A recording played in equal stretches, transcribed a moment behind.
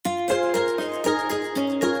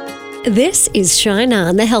This is Shine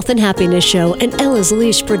On, the Health and Happiness Show, an Ella's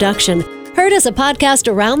Leash production. Heard as a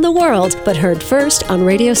podcast around the world, but heard first on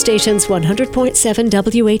radio stations 100.7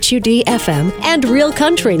 WHUD FM and Real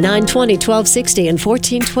Country 920, 1260, and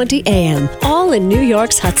 1420 AM, all in New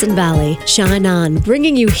York's Hudson Valley. Shine On,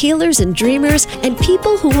 bringing you healers and dreamers and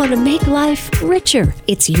people who want to make life richer.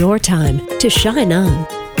 It's your time to shine on.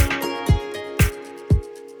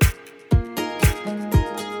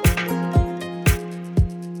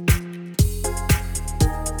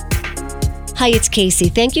 Hi, it's Casey.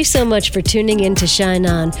 Thank you so much for tuning in to Shine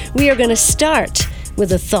On. We are going to start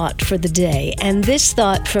with a thought for the day. And this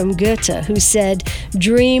thought from Goethe, who said,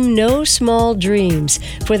 "Dream no small dreams,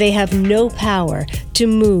 for they have no power to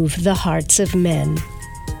move the hearts of men."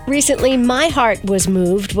 Recently, my heart was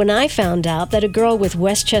moved when I found out that a girl with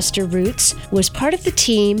Westchester roots was part of the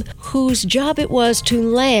team whose job it was to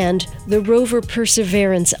land the rover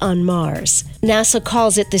Perseverance on Mars. NASA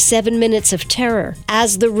calls it the 7 minutes of terror.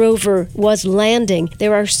 As the rover was landing,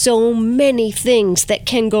 there are so many things that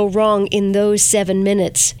can go wrong in those 7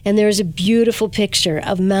 minutes. And there's a beautiful picture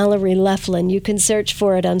of Mallory Leflin. You can search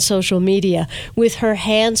for it on social media, with her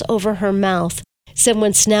hands over her mouth.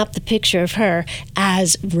 Someone snapped the picture of her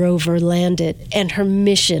as rover landed, and her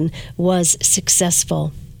mission was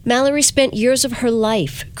successful. Mallory spent years of her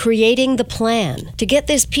life creating the plan to get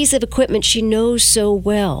this piece of equipment she knows so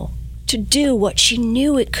well to do what she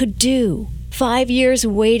knew it could do. 5 years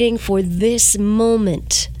waiting for this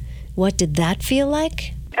moment. What did that feel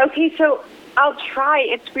like? Okay, so I'll try.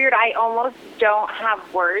 It's weird. I almost don't have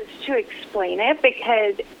words to explain it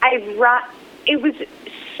because it was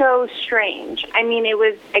so strange. I mean, it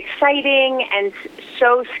was exciting and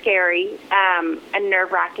so scary and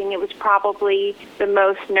nerve-wracking. It was probably the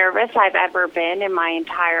most nervous I've ever been in my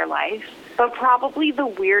entire life. But probably the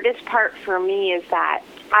weirdest part for me is that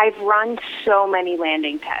I've run so many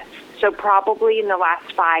landing tests. So probably in the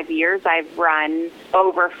last 5 years, I've run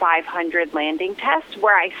over 500 landing tests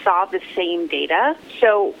where I saw the same data.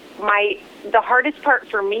 So the hardest part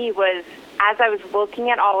for me was, as I was looking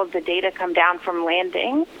at all of the data come down from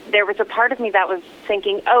landing, there was a part of me that was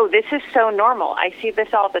thinking, oh, this is so normal. I see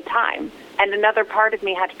this all the time. And another part of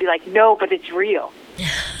me had to be like, no, but it's real.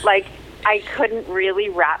 Like, I couldn't really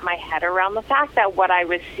wrap my head around the fact that what I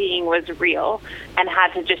was seeing was real, and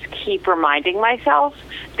had to just keep reminding myself,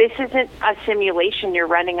 this isn't a simulation you're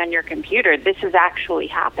running on your computer. This is actually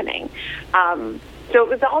happening.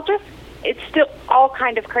 So it was it's still all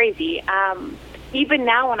kind of crazy. Even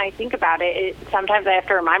now when I think about it, sometimes I have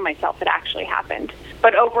to remind myself it actually happened.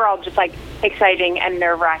 But overall, just like exciting and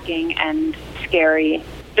nerve-wracking and scary,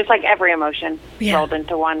 just like every emotion rolled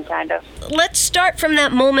into one, kind of. Let's start from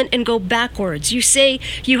that moment and go backwards. You say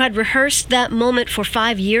you had rehearsed that moment for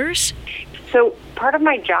 5 years? So part of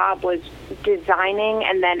my job was designing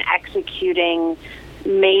and then executing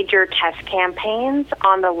major test campaigns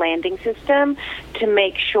on the landing system to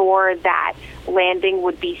make sure that landing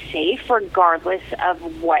would be safe regardless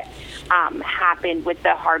of what happened with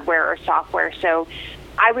the hardware or software. So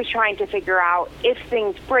I was trying to figure out if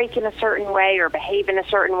things break in a certain way or behave in a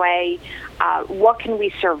certain way, what can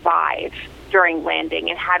we survive during landing,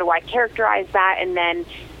 and how do I characterize that, and then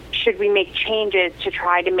should we make changes to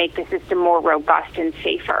try to make the system more robust and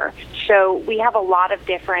safer? So we have a lot of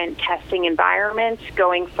different testing environments,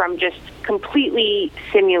 going from just completely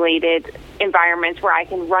simulated environments where I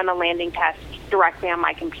can run a landing test directly on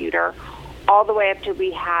my computer, all the way up to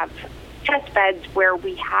we have test beds where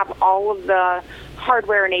we have all of the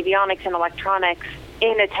hardware and avionics and electronics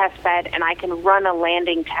in a test bed, and I can run a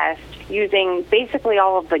landing test using basically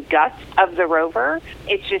all of the guts of the rover.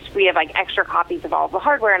 It's just we have like extra copies of all of the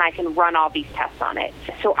hardware, and I can run all these tests on it.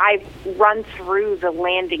 So I've run through the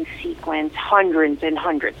landing sequence hundreds and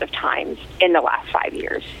hundreds of times in the last 5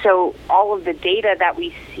 years. So all of the data that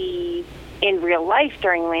we see in real life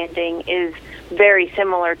during landing is very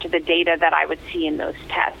similar to the data that I would see in those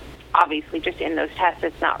tests. Obviously, just in those tests,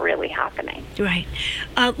 it's not really happening. Right.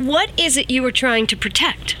 What is it you were trying to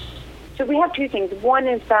protect? So we have two things. One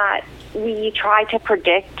is that we try to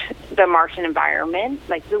predict the Martian environment,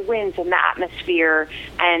 like the winds and the atmosphere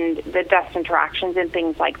and the dust interactions and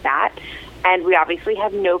things like that. And we obviously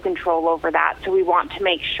have no control over that. So we want to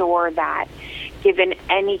make sure that given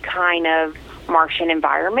any kind of Martian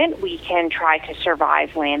environment, we can try to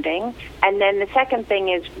survive landing. And then the second thing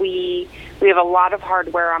is we have a lot of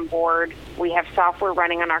hardware on board. We have software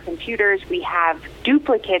running on our computers. We have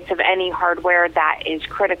duplicates of any hardware that is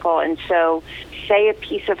critical. And so say a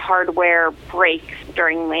piece of hardware breaks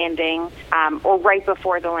during landing or right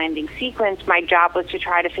before the landing sequence, my job was to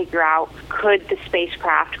try to figure out, could the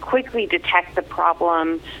spacecraft quickly detect the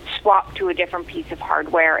problem, swap to a different piece of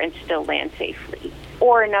hardware, and still land safely?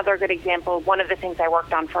 Or another good example, one of the things I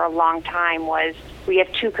worked on for a long time was we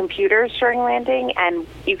have two computers during landing, and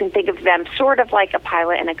you can think of them sort of like a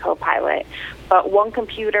pilot and a co-pilot. But one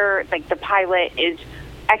computer, like the pilot, is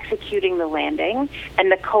executing the landing,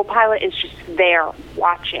 and the co-pilot is just there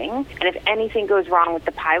watching. And if anything goes wrong with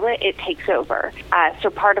the pilot, it takes over. So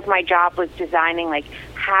part of my job was designing, like,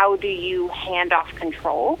 how do you hand off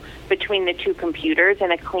control between the two computers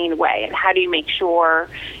in a clean way? And how do you make sure,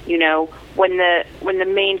 you know, when the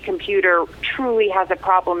main computer truly has a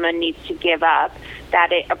problem and needs to give up,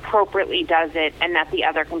 that it appropriately does it and that the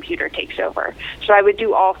other computer takes over. So I would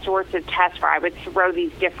do all sorts of tests where I would throw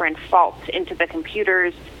these different faults into the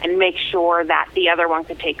computers and make sure that the other one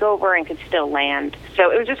could take over and could still land. So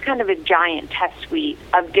it was just kind of a giant test suite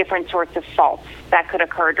of different sorts of faults that could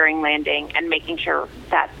occur during landing and making sure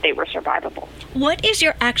that they were survivable. What is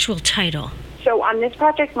your actual title? So on this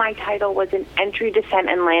project, my title was an Entry, Descent,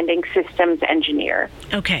 and Landing Systems Engineer.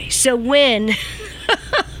 Okay, so when...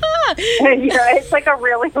 Yeah, it's like a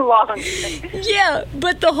really long thing. Yeah,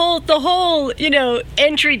 but the whole, you know,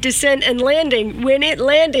 entry, descent, and landing, when it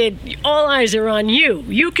landed, all eyes are on you.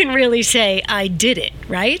 You can really say, I did it,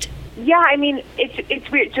 right? Yeah, I mean, it's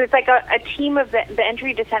weird. So it's like a team of the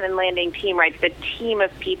entry, descent, and landing team, right? The team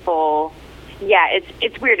of people. Yeah,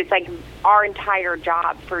 it's weird. It's like our entire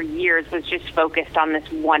job for years was just focused on this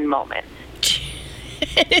one moment.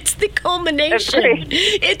 It's the culmination.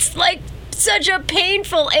 It's like such a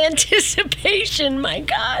painful anticipation. My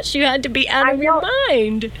gosh, you had to be out of your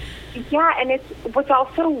mind. Yeah, and it's what's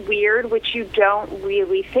also weird, which you don't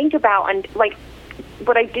really think about, and like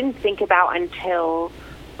what I didn't think about until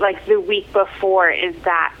like the week before is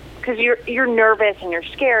that because you're nervous and you're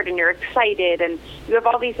scared and you're excited and you have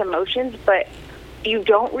all these emotions, but you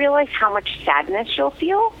don't realize how much sadness you'll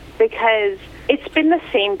feel because it's been the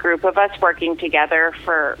same group of us working together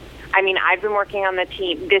for. I mean, I've been working on the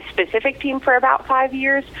team, this specific team, for about 5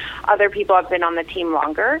 years. Other people have been on the team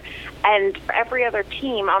longer. And every other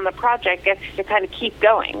team on the project gets to kind of keep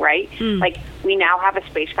going, right? Like, we now have a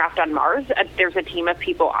spacecraft on Mars. There's a team of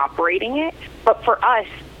people operating it. But for us,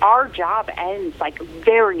 our job ends, like,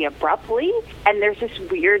 very abruptly. And there's this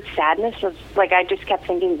weird sadness of, like, I just kept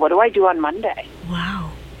thinking, what do I do on Monday?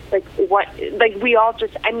 Wow. We all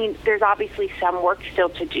just, I mean, there's obviously some work still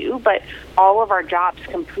to do, but all of our jobs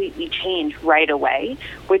completely change right away,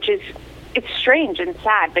 which is, it's strange and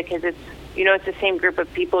sad because it's, you know, it's the same group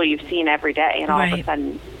of people you've seen every day and all of a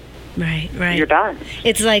sudden you're done.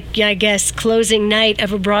 It's like, I guess, closing night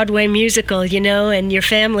of a Broadway musical, you know, and your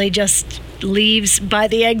family just leaves by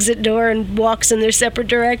the exit door and walks in their separate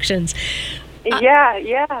directions.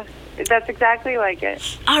 Yeah, that's exactly like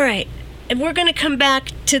it. All right. And we're going to come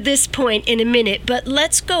back to this point in a minute, but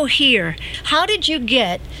let's go here. How did you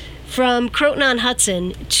get from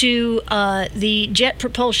Croton-on-Hudson to the Jet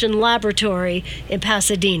Propulsion Laboratory in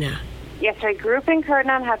Pasadena? Yes, I grew up in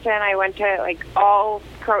Croton-on-Hudson. I went to like all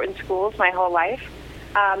Croton schools my whole life.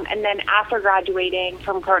 And then after graduating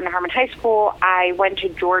from Croton Harmon High School, I went to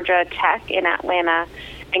Georgia Tech in Atlanta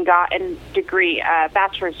and got a degree, a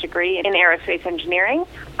bachelor's degree in aerospace engineering.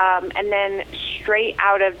 And then straight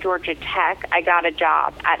out of Georgia Tech, I got a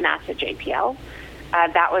job at NASA JPL.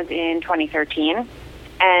 That was in 2013.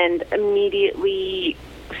 And immediately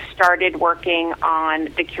started working on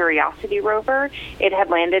the Curiosity rover. It had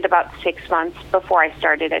landed about 6 months before I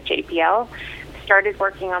started at JPL. Started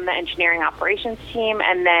working on the engineering operations team,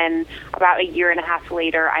 and then about a year and a half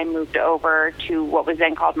later, I moved over to what was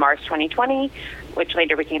then called Mars 2020, which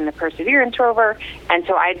later became the Perseverance rover. And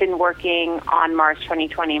so I'd been working on Mars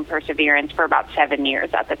 2020 and Perseverance for about 7 years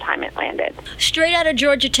at the time it landed. Straight out of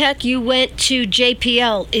Georgia Tech, you went to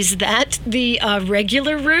JPL. Is that the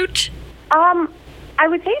regular route? I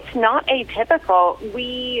would say it's not atypical.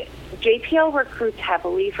 JPL recruits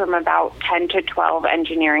heavily from about 10 to 12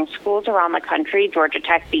 engineering schools around the country, Georgia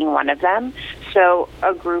Tech being one of them. So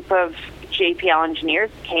a group of JPL engineers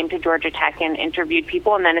came to Georgia Tech and interviewed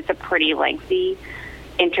people, and then it's a pretty lengthy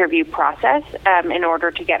interview process in order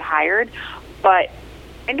to get hired. But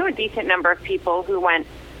I know a decent number of people who went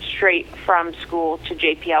straight from school to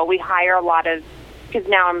JPL. We hire a lot of, because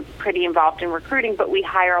now I'm pretty involved in recruiting, but we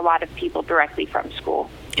hire a lot of people directly from school.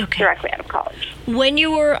 Okay. Directly out of college. When you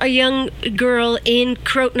were a young girl in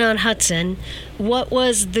Croton-on-Hudson, what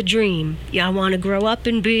was the dream? I want to grow up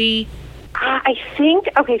and be...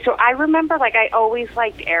 So I remember, I always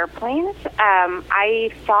liked airplanes.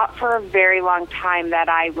 I thought for a very long time that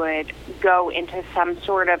I would go into some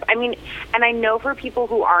sort of, and I know for people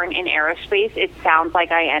who aren't in aerospace, it sounds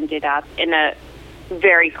like I ended up in a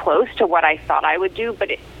very close to what I thought I would do, but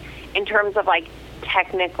in terms of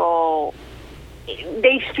technical,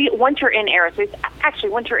 they feel, once you're in aerospace, actually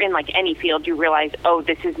once you're in any field, you realize, oh,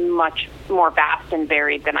 this is much more vast and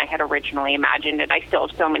varied than I had originally imagined, and I still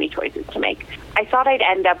have so many choices to make. I thought I'd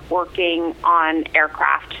end up working on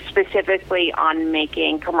aircraft, specifically on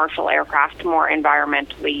making commercial aircraft more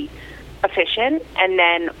environmentally efficient. And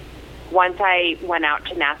then once I went out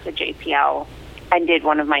to NASA JPL and did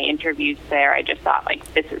one of my interviews there, I just thought,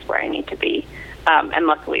 this is where I need to be. And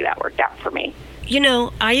luckily that worked out for me.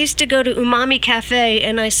 I used to go to Umami Cafe,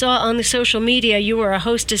 and I saw on the social media you were a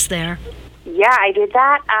hostess there. Yeah, I did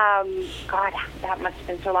that. God, that must have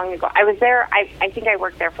been so long ago. I was there, I think I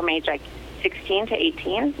worked there from age 16 to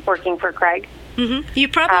 18, working for Craig. Mm-hmm. You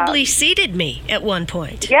probably seated me at one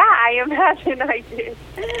point. Yeah, I imagine I did.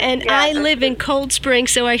 And yeah, I live in Cold Spring,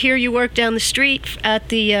 so I hear you work down the street at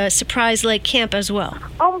the Surprise Lake Camp as well.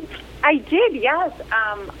 Oh, I did, yes.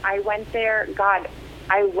 I went there. God,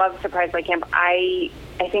 I love Surprise Lake Camp. I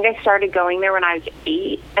think I started going there when I was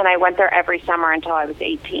 8, and I went there every summer until I was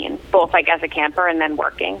 18, both as a camper and then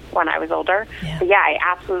working when I was older. Yeah. But yeah, I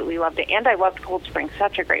absolutely loved it, and I loved Cold Spring.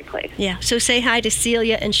 Such a great place. Yeah, so say hi to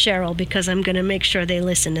Celia and Cheryl, because I'm going to make sure they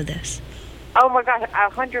listen to this. Oh my gosh,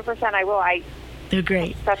 100% I will. They're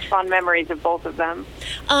great. Such fond memories of both of them.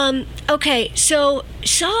 Okay, so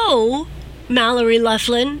Mallory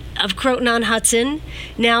Loughlin of Croton-on-Hudson,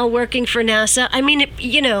 now working for NASA.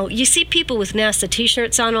 You see people with NASA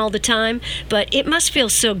T-shirts on all the time, but it must feel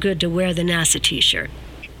so good to wear the NASA T-shirt.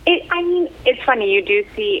 It's funny. You do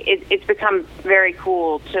see it's become very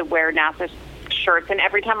cool to wear NASA shirts, and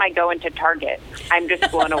every time I go into Target, I'm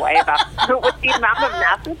just blown away with the amount of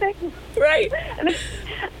NASA things. Right. And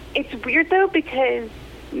it's weird, though, because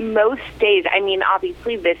most days,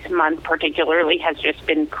 obviously this month particularly has just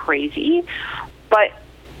been crazy, but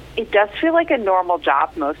it does feel like a normal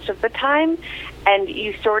job most of the time, and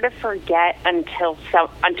you sort of forget until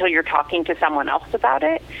you're talking to someone else about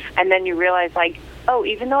it, and then you realize, oh,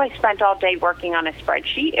 even though I spent all day working on a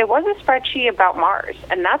spreadsheet, it was a spreadsheet about Mars,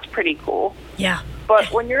 and that's pretty cool. Yeah. But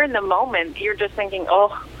when you're in the moment, you're just thinking,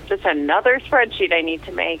 oh, just another spreadsheet I need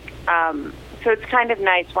to make. So it's kind of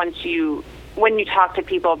nice when you talk to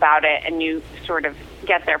people about it and you sort of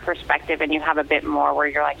get their perspective and you have a bit more where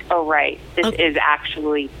you're like, oh, right, this is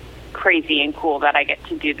actually crazy and cool that I get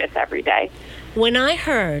to do this every day. When I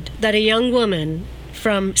heard that a young woman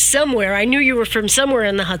from somewhere, I knew you were from somewhere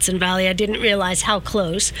in the Hudson Valley, I didn't realize how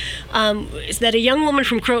close, that a young woman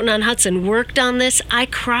from Croton-on-Hudson worked on this, I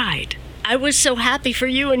cried. I was so happy for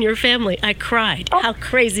you and your family. I cried. Oh, how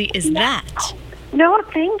crazy is that? No,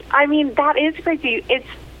 that is crazy.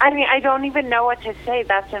 I don't even know what to say.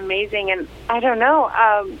 That's amazing. And I don't know.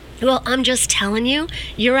 Well, I'm just telling you,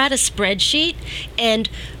 you're at a spreadsheet and,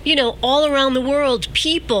 all around the world,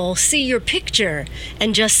 people see your picture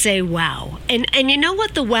and just say, wow. And you know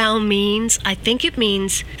what the wow means? I think it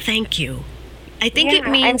means thank you. I think it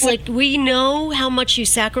means we know how much you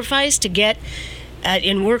sacrifice to get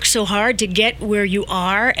and work so hard to get where you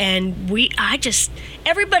are, and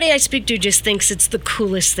everybody I speak to just thinks it's the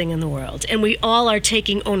coolest thing in the world, and we all are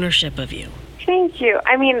taking ownership of you. Thank you.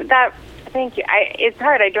 Thank you. It's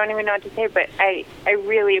hard. I don't even know what to say, but I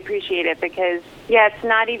really appreciate it because, it's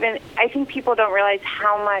not even, I think people don't realize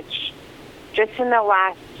how much, just in the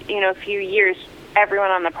last, few years,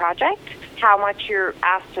 everyone on the project, how much you're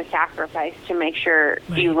asked to sacrifice to make sure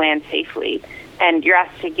you land safely, and you're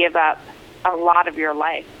asked to give up a lot of your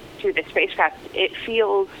life to the spacecraft. It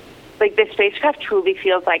feels like the spacecraft truly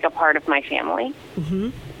feels like a part of my family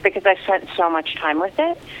because I've spent so much time with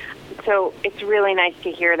it. So it's really nice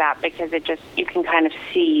to hear that because you can kind of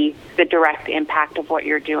see the direct impact of what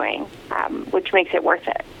you're doing, which makes it worth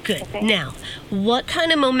it. Good. Now, what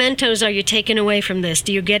kind of mementos are you taking away from this?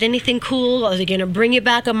 Do you get anything cool? Are they going to bring you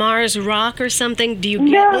back a Mars rock or something? Do you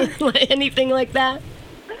get anything like that?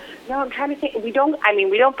 No, I'm trying to think. We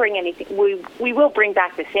don't bring anything. We will bring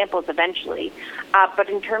back the samples eventually. But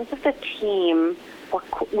in terms of the team,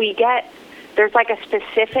 we get, there's a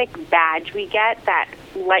specific badge we get that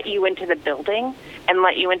let you into the building and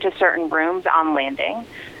let you into certain rooms on landing.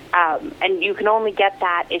 And you can only get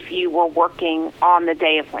that if you were working on the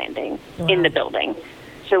day of landing in the building.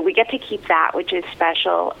 So we get to keep that, which is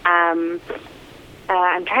special. I'm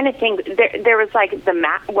trying to think. There was the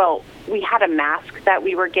mask. Well, we had a mask that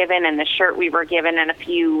we were given, and the shirt we were given, and a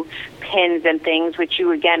few pins and things, which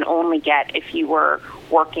you again only get if you were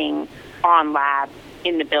working on lab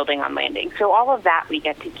in the building on landing. So all of that we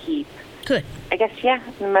get to keep. Good. I guess,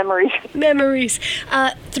 memories. Memories.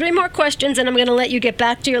 3 more questions, and I'm going to let you get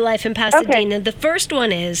back to your life in Pasadena. Okay. The first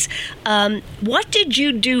one is, what did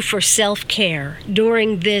you do for self-care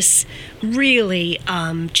during this really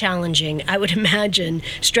challenging, I would imagine,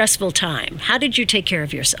 stressful time? How did you take care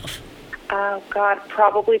of yourself? Oh, God,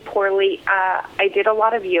 probably poorly. I did a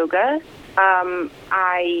lot of yoga.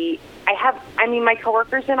 My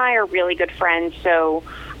coworkers and I are really good friends, so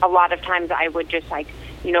a lot of times I would just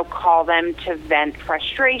call them to vent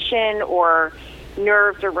frustration or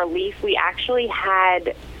nerves or relief. We actually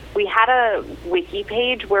had a wiki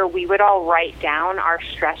page where we would all write down our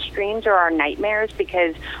stress dreams or our nightmares,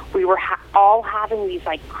 because we were all having these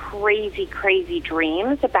crazy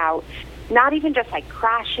dreams about not even just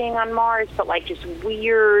crashing on Mars, but just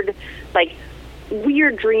weird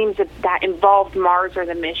dreams that involved Mars or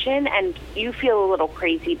the mission. And you feel a little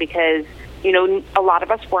crazy because a lot of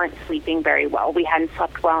us weren't sleeping very well. We hadn't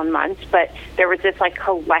slept well in months, but there was this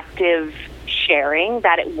collective sharing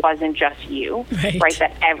that it wasn't just you, right?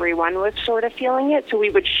 That everyone was sort of feeling it. So we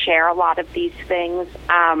would share a lot of these things.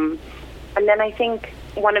 And then I think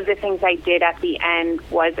one of the things I did at the end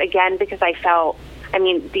was, again, because I felt,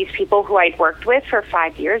 these people who I'd worked with for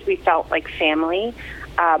 5 years, we felt like family.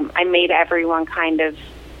 I made everyone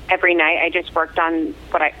every night I just worked on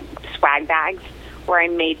swag bags, where I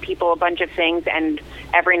made people a bunch of things, and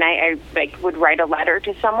every night I would write a letter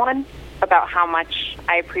to someone about how much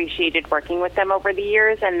I appreciated working with them over the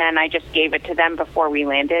years, and then I just gave it to them before we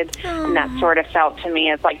landed. Aww. And that sort of felt to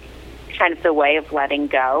me as kind of the way of letting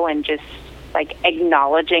go and just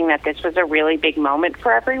acknowledging that this was a really big moment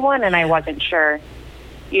for everyone, and I wasn't sure,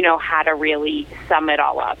 how to really sum it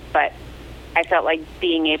all up, but I felt like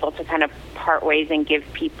being able to kind of part ways and give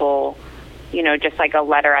people, just a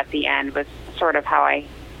letter at the end was sort of how I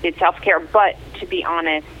did self-care. But to be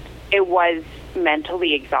honest, it was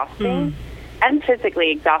mentally exhausting and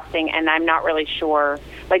physically exhausting, and I'm not really sure,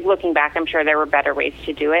 looking back, I'm sure there were better ways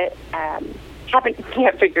to do it. Haven't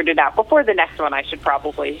yet figured it out. Before the next one, I should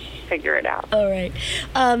probably figure it out. All right.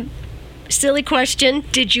 Silly question.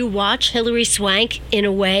 Did you watch Hilary Swank in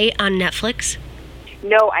a Way on Netflix?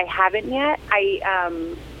 No, I haven't yet. I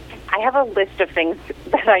have a list of things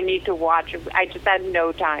that I need to watch. I just had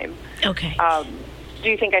no time. Okay. Do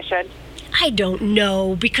you think I should? I don't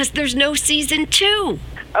know, because there's no season 2.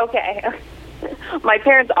 Okay. My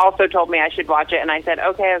parents also told me I should watch it, and I said,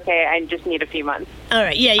 okay, I just need a few months. All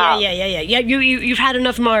right. Yeah. You've had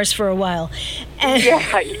enough Mars for a while.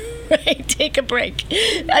 Yeah. Right, take a break.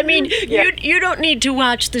 You don't need to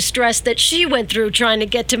watch the stress that she went through trying to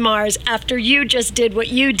get to Mars after you just did what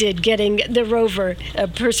you did, getting the rover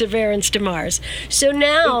Perseverance to Mars. So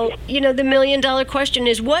now, the million-dollar question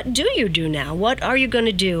is, what do you do now? What are you going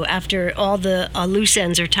to do after all the loose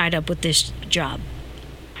ends are tied up with this job?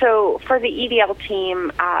 So for the EDL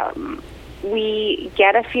team, we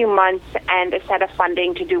get a few months and a set of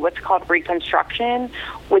funding to do what's called reconstruction,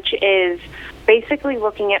 which is basically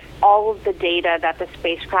looking at all of the data that the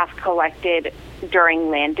spacecraft collected during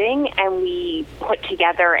landing, and we put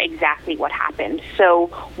together exactly what happened. So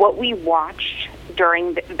what we watched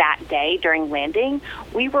during that day, during landing,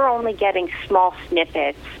 we were only getting small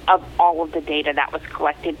snippets of all of the data that was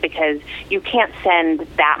collected, because you can't send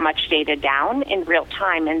that much data down in real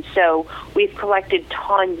time. And so we've collected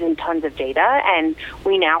tons and tons of data, and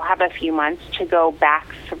we now have a few months to go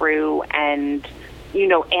back through and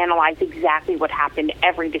analyze exactly what happened,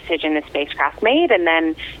 every decision the spacecraft made, and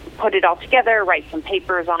then put it all together, write some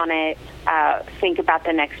papers on it, think about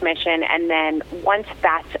the next mission. And then once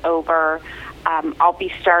that's over, I'll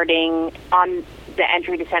be starting on the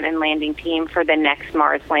entry, descent, and landing team for the next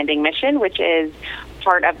Mars landing mission, which is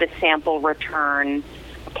part of the sample return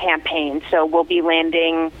campaign. So we'll be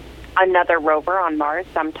landing another rover on Mars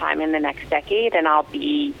sometime in the next decade, and I'll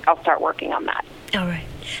start working on that. All right.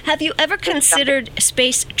 Have you ever considered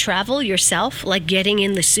space travel yourself, like getting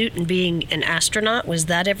in the suit and being an astronaut? Was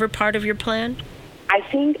that ever part of your plan? I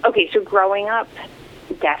think, so growing up,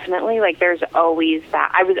 definitely, there's always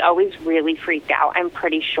that. I was always really freaked out. I'm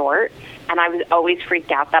pretty short, and I was always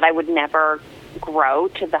freaked out that I would never grow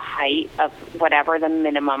to the height of whatever the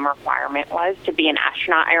minimum requirement was to be an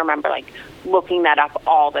astronaut. I remember looking that up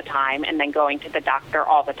all the time, and then going to the doctor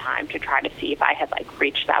all the time to try to see if I had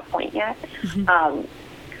reached that point yet. Mm-hmm.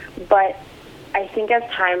 But I think as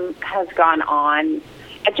time has gone on,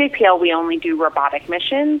 at JPL we only do robotic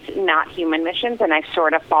missions, not human missions, and I've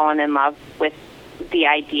sort of fallen in love with the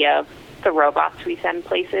idea of the robots we send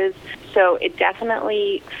places. So it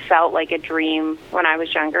definitely felt like a dream when I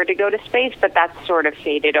was younger to go to space, but that's sort of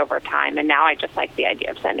faded over time, and now I just like the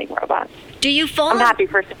idea of sending robots. Do you fall? I'm happy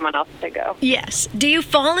for someone else to go. Yes. Do you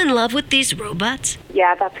fall in love with these robots?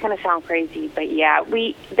 Yeah, that's going to sound crazy, but yeah,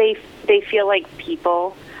 they feel like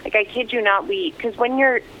people. Like, I kid you not, because when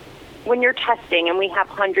you're testing, and we have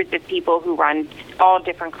hundreds of people who run all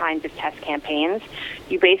different kinds of test campaigns,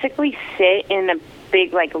 you basically sit in a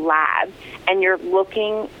big lab, and you're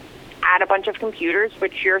looking at a bunch of computers,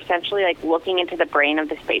 which you're essentially looking into the brain of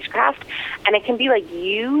the spacecraft, and it can be like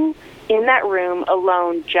you in that room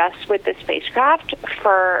alone just with the spacecraft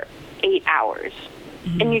for 8 hours.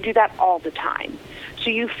 Mm-hmm. And you do that all the time. So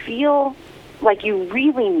you feel like you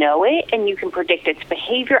really know it, and you can predict its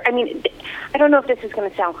behavior. I mean, I don't know if this is going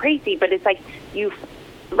to sound crazy, but it's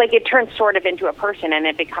it turns sort of into a person, and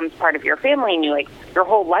it becomes part of your family, and your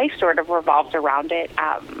whole life sort of revolves around it.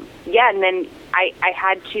 And then I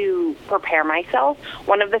had to prepare myself.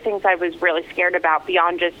 One of the things I was really scared about,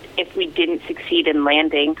 beyond just if we didn't succeed in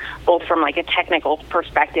landing, both from a technical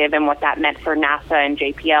perspective and what that meant for NASA and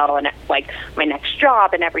JPL and my next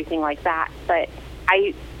job and everything like that, but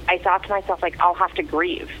I thought to myself, I'll have to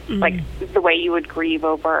grieve, the way you would grieve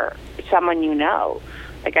over someone you know.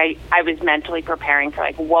 I was mentally preparing for,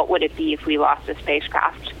 what would it be if we lost the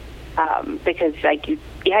spacecraft? Because,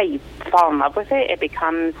 you fall in love with it. It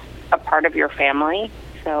becomes a part of your family.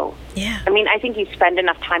 So, yeah. I mean, I think you spend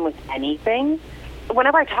enough time with anything.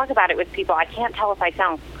 Whenever I talk about it with people, I can't tell if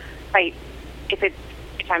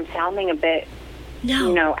if I'm sounding a bit,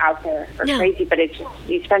 out there or crazy, but it's just,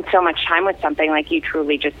 you spend so much time with something, you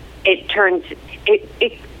truly just, it's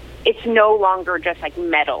no longer just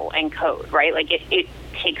metal and code, right? It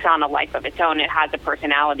takes on a life of its own. It has a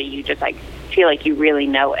personality. You just feel like you really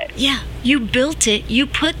know it. Yeah, you built it. You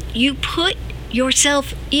put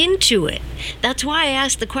yourself into it. That's why I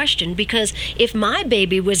asked the question, because if my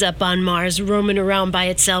baby was up on Mars roaming around by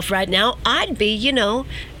itself right now, I'd be,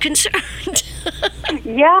 concerned.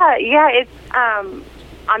 Yeah, it's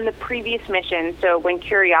on the previous mission. So when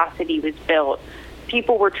Curiosity was built,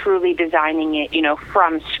 people were truly designing it,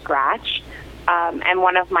 from scratch. And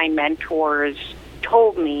one of my mentors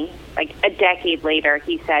told me, a decade later,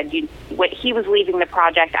 he said, he was leaving the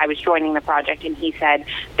project, I was joining the project, and he said,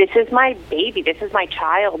 this is my baby, this is my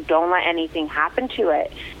child, don't let anything happen to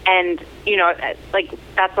it. And,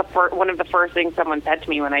 that's one of the first things someone said to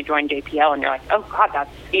me when I joined JPL, and you're like, oh, God,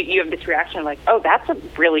 you have this reaction, oh, that's a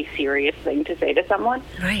really serious thing to say to someone.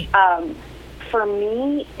 Right. For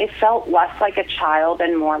me, it felt less like a child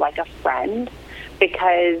and more like a friend,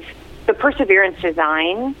 because the Perseverance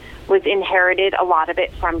design was inherited, a lot of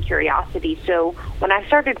it, from Curiosity. So when I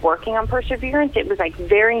started working on Perseverance, it was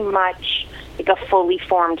very much a fully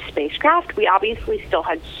formed spacecraft. We obviously still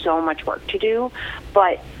had so much work to do,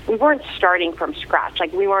 but we weren't starting from scratch.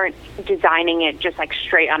 We weren't designing it just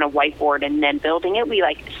straight on a whiteboard and then building it. We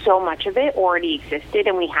so much of it already existed,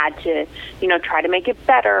 and we had to, try to make it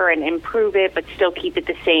better and improve it, but still keep it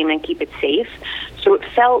the same and keep it safe. So it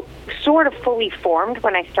felt sort of fully formed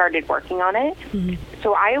when I started working on it. Mm-hmm.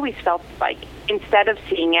 So I always felt instead of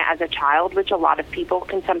seeing it as a child, which a lot of people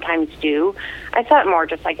can sometimes do, I saw it more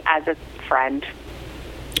just as a friend.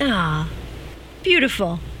 Ah,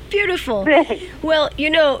 beautiful. Beautiful. Well,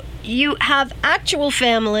 you have actual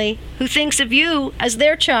family who thinks of you as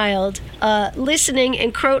their child listening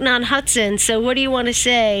in Croton-on-Hudson. So what do you want to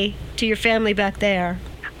say to your family back there?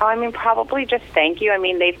 Oh, I mean, probably just thank you. I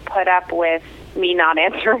mean, they've put up with me not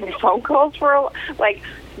answering phone calls for,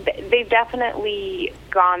 they've definitely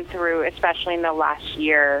gone through, especially in the last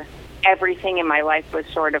year, everything in my life was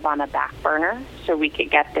sort of on a back burner so we could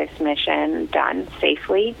get this mission done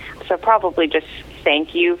safely. So probably just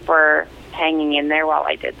thank you for hanging in there while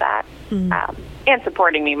I did that, and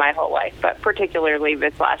supporting me my whole life. But particularly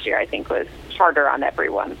this last year, I think, was harder on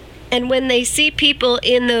everyone. And when they see people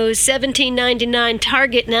in those $17.99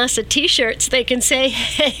 Target NASA T-shirts, they can say,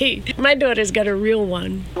 hey, my daughter's got a real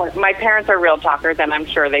one. My parents are real talkers, and I'm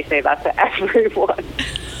sure they say that to everyone.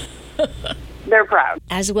 They're proud.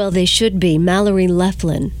 As well they should be. Mallory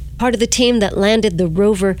Leflin, part of the team that landed the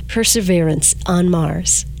rover Perseverance on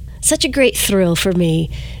Mars. Such a great thrill for me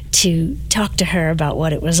to talk to her about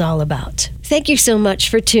what it was all about. Thank you so much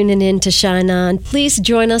for tuning in to Shine On. Please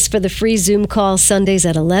join us for the free Zoom call Sundays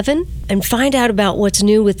at 11 and find out about what's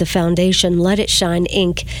new with the foundation Let It Shine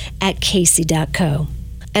Inc. at Casey.co.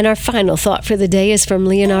 And our final thought for the day is from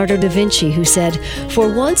Leonardo da Vinci, who said,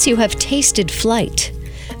 "For once you have tasted flight,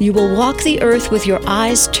 you will walk the earth with your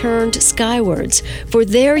eyes turned skywards, for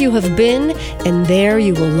there you have been, and there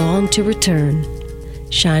you will long to return."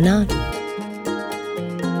 Shine on.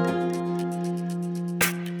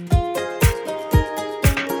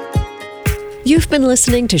 You've been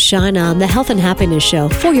listening to Shine On, the Health and Happiness Show,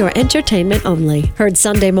 for your entertainment only. Heard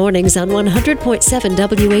Sunday mornings on 100.7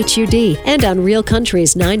 WHUD and on Real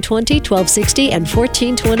Country's 920, 1260, and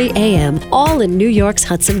 1420 AM, all in New York's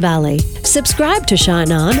Hudson Valley. Subscribe to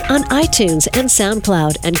Shine On iTunes and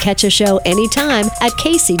SoundCloud, and catch a show anytime at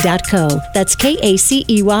kacey.co. That's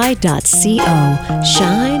KACEY.co.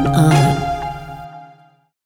 Shine On.